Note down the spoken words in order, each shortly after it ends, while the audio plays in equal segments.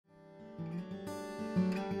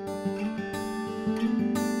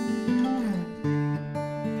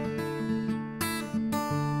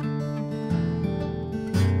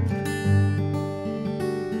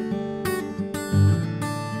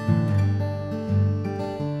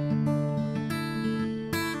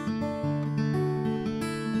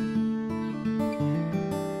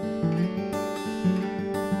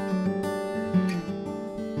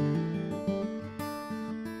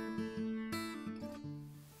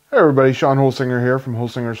Hey everybody, Sean Holsinger here from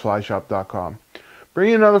holsingersflyshop.com.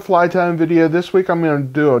 Bringing another fly time video. This week I'm going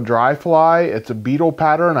to do a dry fly. It's a beetle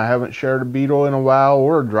pattern. I haven't shared a beetle in a while,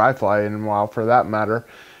 or a dry fly in a while for that matter.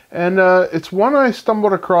 And it's one I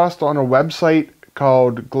stumbled across on a website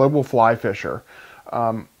called Global Fly Fisher.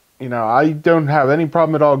 You know, I don't have any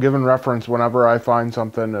problem at all giving reference whenever I find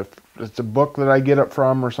something. If it's a book that I get it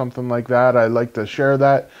from or something like that, I like to share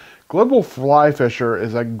that. Global Fly Fisher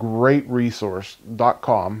is a great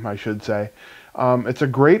resource.com, I should say. It's a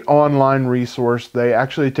great online resource. They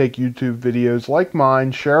actually take YouTube videos like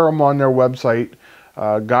mine, share them on their website,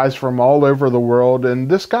 guys from all over the world. And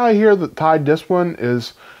this guy here that tied this one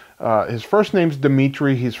is, his first name's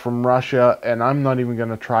Dmitry. He's from Russia, and I'm not even going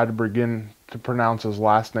to try to begin to pronounce his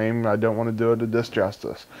last name. I don't want to do it a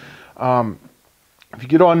disjustice. If you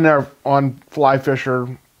get on there on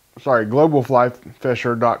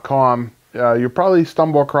globalflyfisher.com, you'll probably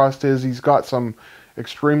stumble across his. He's got some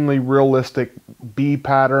extremely realistic bee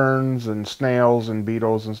patterns and snails and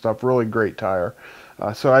beetles and stuff. Really great tire.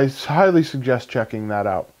 So I highly suggest checking that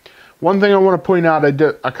out. One thing I want to point out, I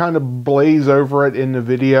kind of blaze over it in the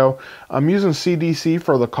video. I'm using C.D.C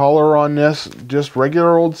for the collar on this, just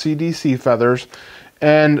regular old C.D.C feathers.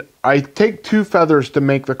 And I take 2 feathers to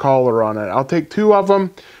make the collar on it. I'll take 2 of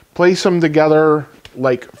them, place them together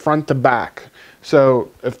like front to back. So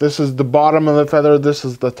if this is the bottom of the feather, this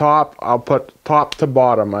is the top, I'll put top to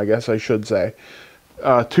bottom, I guess I should say.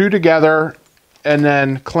 2 together, and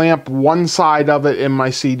then clamp one side of it in my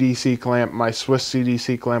C.D.C clamp, my Swiss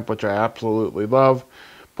C.D.C clamp, which I absolutely love.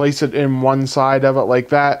 Place it in one side of it like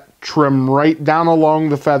that, trim right down along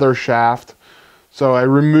the feather shaft. So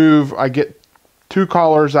I get 2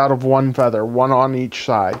 collars out of 1 feather, 1 on each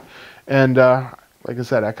side. And like I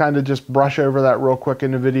said, I kind of just brush over that real quick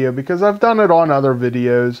in the video because I've done it on other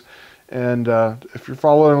videos. And if you're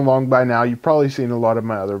following along by now, you've probably seen a lot of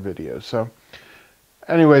my other videos. So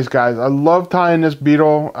anyways, guys, I love tying this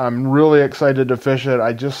beetle. I'm really excited to fish it.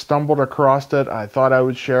 I just stumbled across it. I thought I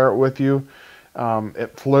would share it with you.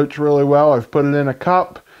 It floats really well. I've put it in a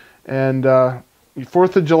cup. And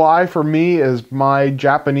 4th of July for me is my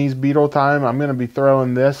Japanese beetle time. I'm going to be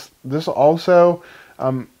throwing this. This also,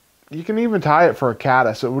 you can even tie it for a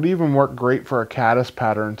caddis. It would even work great for a caddis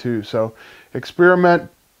pattern too. So experiment,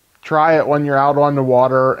 try it when you're out on the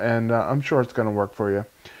water, and I'm sure it's going to work for you.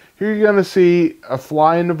 Here you're going to see a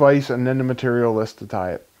fly in the vise and then the material list to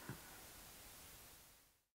tie it.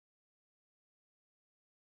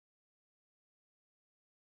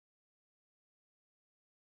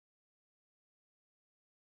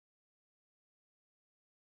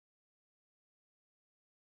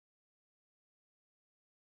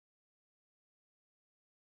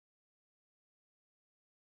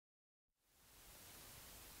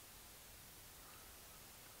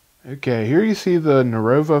 Okay, here you see the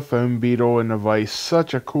Narova foam beetle in the vise.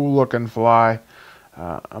 Such a cool looking fly.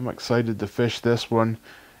 I'm excited to fish this one.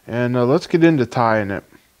 And let's get into tying it.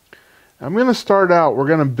 I'm going to start out, we're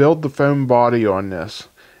going to build the foam body on this.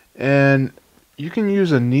 And you can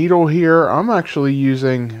use a needle here. I'm actually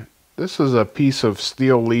using, this is a piece of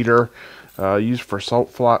steel leader used for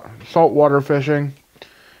saltwater fishing.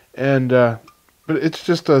 And but it's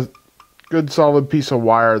just a good solid piece of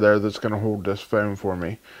wire there that's going to hold this foam for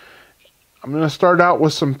me. I'm going to start out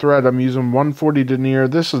with some thread. I'm using 140 Denier.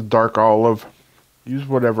 This is dark olive. Use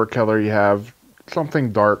whatever color you have.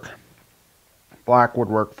 Something dark. Black would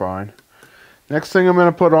work fine. Next thing I'm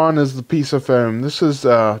going to put on is the piece of foam. This is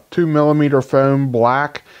 2mm foam,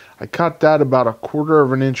 black. I cut that about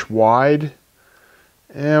 1/4 inch wide.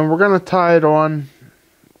 And we're going to tie it on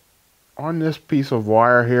this piece of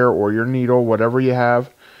wire here, or your needle, whatever you have.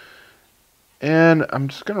 And I'm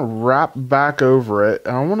just going to wrap back over it.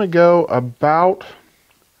 And I want to go about,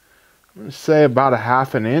 I'm going to say about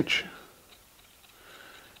 1/2 inch.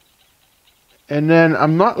 And then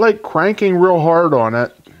I'm not like cranking real hard on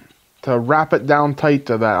it to wrap it down tight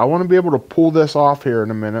to that. I want to be able to pull this off here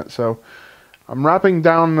in a minute. So I'm wrapping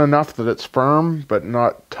down enough that it's firm, but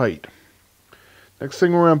not tight. Next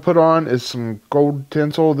thing we're going to put on is some gold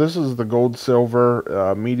tinsel. This is the gold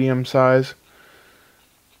silver medium size.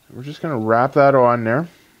 We're just going to wrap that on there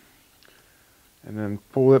and then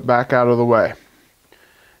pull it back out of the way.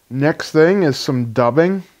 Next thing is some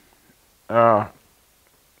dubbing.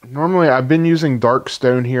 Normally I've been using dark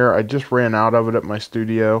stone here. I just ran out of it at my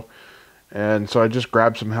studio, and so I just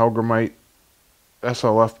grabbed some Helgramite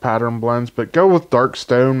SLF pattern blends, but go with dark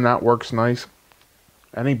stone. That works nice.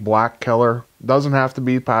 Any black color. Doesn't have to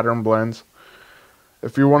be pattern blends.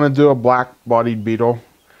 If you want to do a black bodied beetle,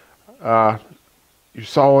 you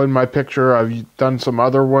saw in my picture, I've done some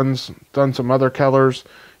other ones, done some other colors.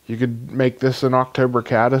 You could make this an October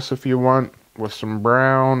caddis if you want, with some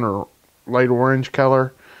brown or light orange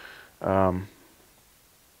color. Go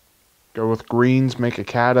with greens, make a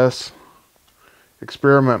caddis.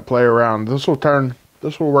 Experiment, play around. This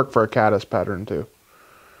will work for a caddis pattern too.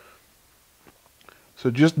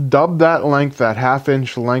 So just dub that length, that 1/2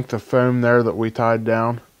 inch length of foam there that we tied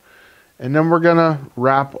down. And then we're gonna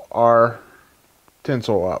wrap our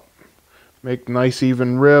tinsel up. Make nice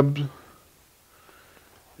even ribs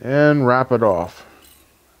and wrap it off.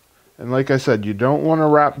 And like I said, you don't want to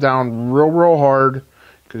wrap down real hard,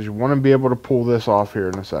 because you want to be able to pull this off here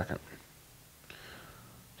in a second.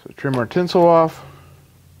 So trim our tinsel off.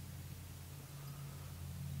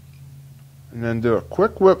 And then do a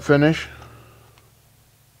quick whip finish.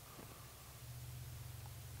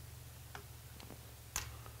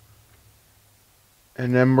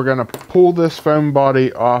 And then we're going to pull this foam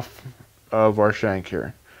body off of our shank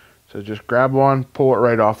here. So just grab one, pull it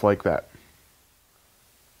right off like that.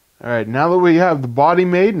 Alright, now that we have the body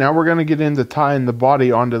made, now we're going to get into tying the body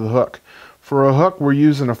onto the hook. For a hook, we're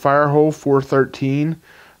using a Firehole 413.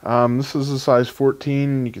 This is a size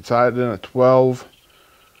 14. You can tie it in a 12.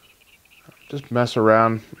 Just mess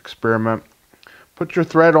around, experiment. Put your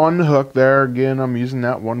thread on the hook there. Again, I'm using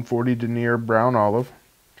that 140 Denier brown olive.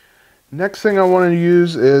 Next thing I want to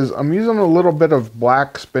use is, I'm using a little bit of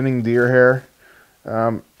black spinning deer hair.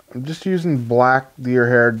 I'm just using black deer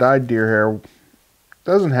hair, dyed deer hair.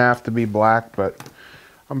 Doesn't have to be black, but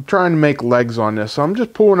I'm trying to make legs on this. So I'm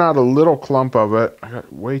just pulling out a little clump of it. I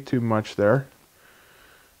got way too much there.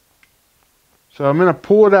 So I'm going to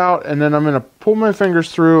pull it out, and then I'm going to pull my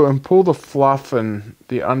fingers through and pull the fluff and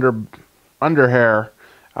the under hair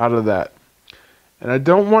out of that. And I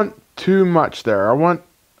don't want too much there. I want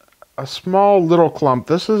a small little clump.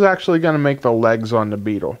 This is actually going to make the legs on the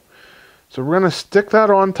beetle. So we're going to stick that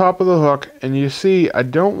on top of the hook, and you see I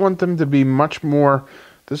don't want them to be much more.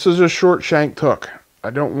 This is a short shanked hook.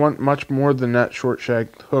 I don't want much more than that short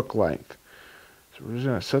shanked hook length. So we're just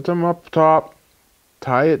going to set them up top,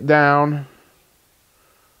 tie it down.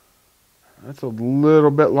 That's a little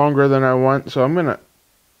bit longer than I want, so I'm going to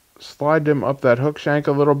slide them up that hook shank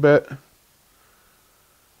a little bit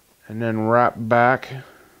and then wrap back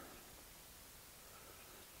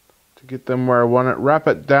to get them where I want it. Wrap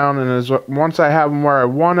it down, and once I have them where I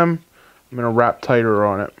want them, I'm going to wrap tighter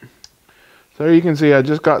on it. So you can see I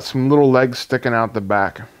just got some little legs sticking out the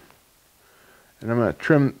back. And I'm going to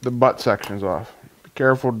trim the butt sections off. Be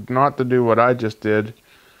careful not to do what I just did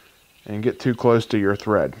and get too close to your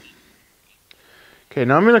thread. Okay,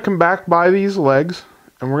 now I'm going to come back by these legs,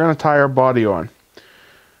 and we're going to tie our body on.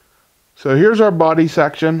 So here's our body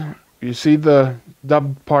section. You see the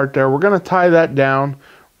dubbed part there. We're going to tie that down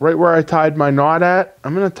right where I tied my knot at.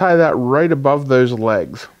 I'm going to tie that right above those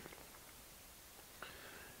legs.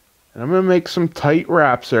 And I'm going to make some tight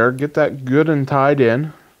wraps there. Get that good and tied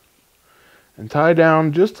in. And tie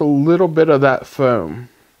down just a little bit of that foam.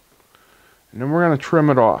 And then we're going to trim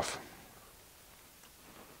it off.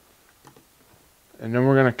 And then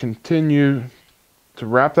we're going to continue to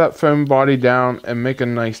wrap that foam body down and make a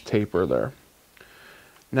nice taper there.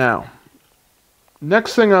 Now,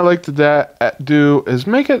 next thing I like to do is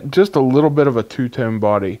make it just a little bit of a two-tone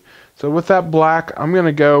body. So with that black, I'm going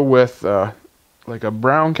to go with like a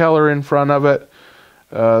brown color in front of it.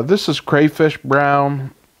 This is crayfish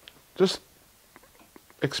brown. Just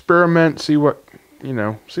experiment, see what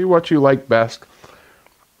you like best.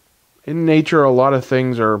 In nature, a lot of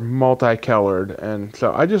things are multicolored, and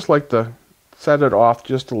so I just like to set it off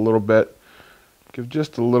just a little bit, give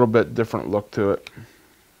just a little bit different look to it.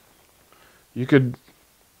 You could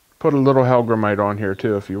put a little hellgrammite on here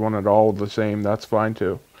too if you want it all the same, that's fine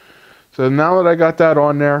too. So now that I got that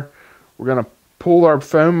on there, we're going to pull our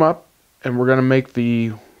foam up, and we're going to make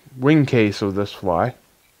the wing case of this fly.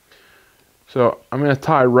 So I'm going to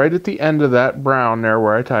tie right at the end of that brown there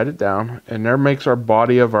where I tied it down, and there makes our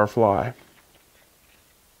body of our fly.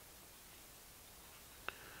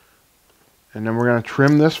 And then we're going to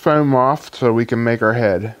trim this foam off so we can make our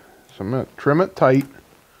head. So I'm going to trim it tight,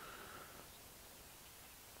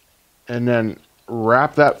 and then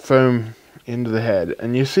wrap that foam into the head.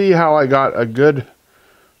 And you see how I got a good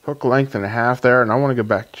hook length and a half there, and I want to go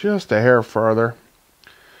back just a hair farther.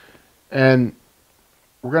 And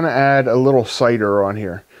we're going to add a little cider on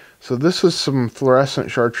here. So this is some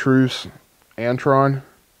fluorescent Chartreuse Antron.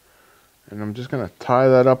 And I'm just going to tie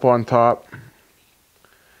that up on top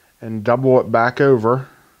and double it back over.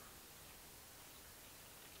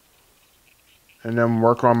 And then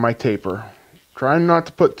work on my taper. Trying not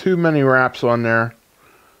to put too many wraps on there.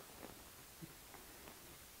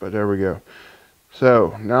 But there we go.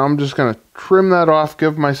 So now I'm just going to trim that off,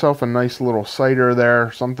 give myself a nice little cider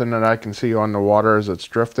there, something that I can see on the water as it's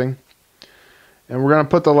drifting. And we're going to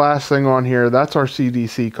put the last thing on here. That's our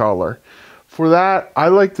C.D.C collar. For that, I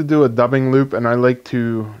like to do a dubbing loop, and I like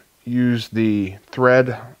to use the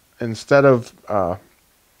thread instead of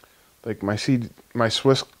like my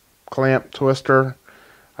Swiss clamp twister.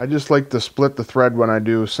 I just like to split the thread when I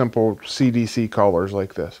do simple C.D.C collars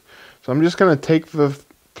like this. So I'm just going to take the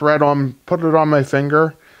thread on, put it on my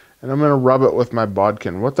finger, and I'm going to rub it with my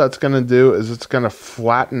bodkin. What that's going to do is it's going to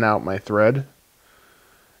flatten out my thread.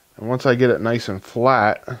 And once I get it nice and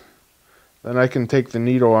flat, then I can take the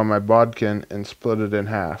needle on my bodkin and split it in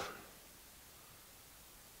half.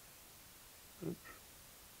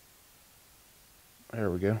 There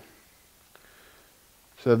we go.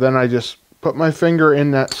 So then I just put my finger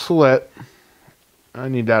in that slit. I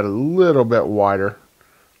need that a little bit wider,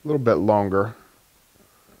 a little bit longer.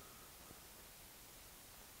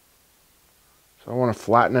 So I want to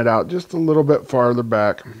flatten it out just a little bit farther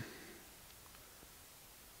back.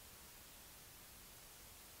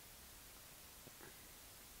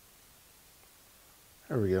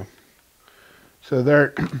 There we go. So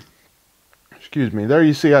there, excuse me, there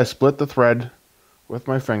you see I split the thread with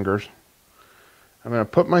my fingers. I'm going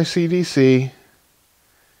to put my C.D.C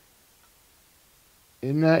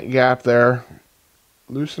in that gap there,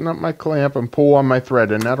 loosen up my clamp and pull on my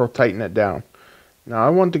thread, and that'll tighten it down. Now I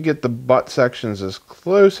want to get the butt sections as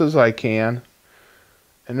close as I can,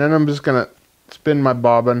 and then I'm just going to spin my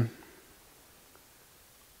bobbin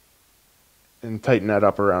and tighten that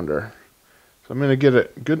up around her. So I'm going to get a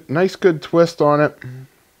nice good twist on it.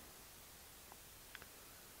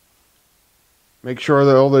 Make sure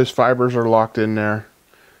that all those fibers are locked in there.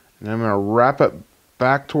 And I'm going to wrap it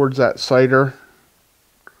back towards that cider.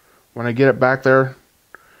 When I get it back there,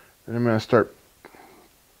 then I'm going to start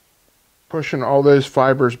pushing all those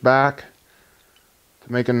fibers back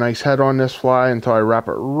to make a nice head on this fly until I wrap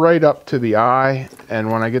it right up to the eye.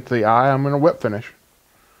 And when I get to the eye, I'm going to whip finish.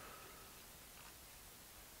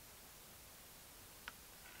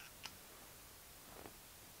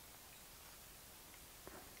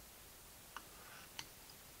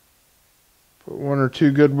 Put one or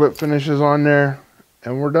two good whip finishes on there,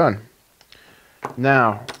 and we're done.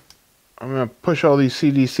 Now, I'm going to push all these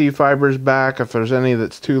C.D.C fibers back. If there's any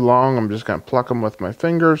that's too long, I'm just going to pluck them with my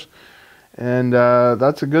fingers. And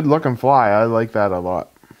that's a good looking fly. I like that a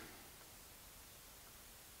lot.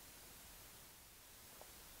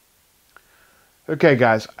 Okay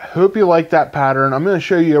guys, I hope you like that pattern. I'm going to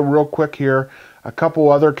show you real quick here a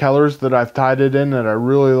couple other colors that I've tied it in that I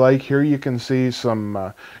really like. Here you can see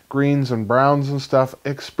some greens and browns and stuff.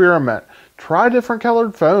 Experiment. Try different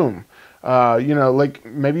colored foam. You know, like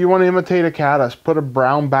maybe you want to imitate a caddis. Put a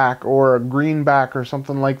brown back or a green back or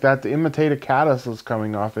something like that to imitate a caddis that's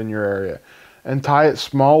coming off in your area. And tie it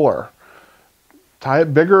smaller. Tie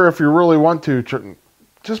it bigger if you really want to.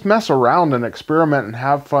 Just mess around and experiment and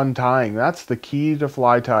have fun tying. That's the key to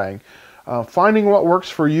fly tying. Finding what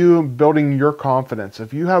works for you, building your confidence.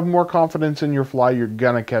 If you have more confidence in your fly, you're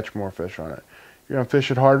going to catch more fish on it. You're going to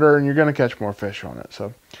fish it harder and you're going to catch more fish on it.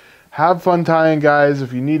 So have fun tying, guys.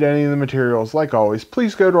 If you need any of the materials, like always,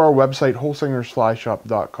 please go to our website,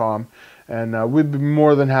 holsingersflyshop.com, and we'd be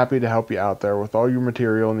more than happy to help you out there with all your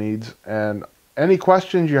material needs. And any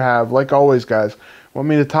questions you have, like always, guys, want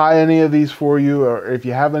me to tie any of these for you, or if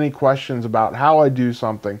you have any questions about how I do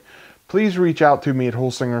something, please reach out to me at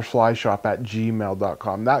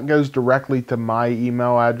holsingersflyshop@gmail.com. That goes directly to my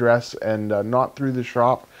email address and not through the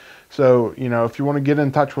shop. So, you know, if you want to get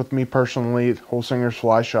in touch with me personally,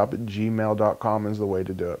 holsingersflyshop@gmail.com is the way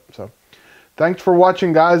to do it. So, thanks for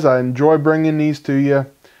watching, guys. I enjoy bringing these to you.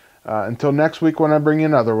 Until next week when I bring you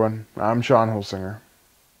another one, I'm Sean Holsinger.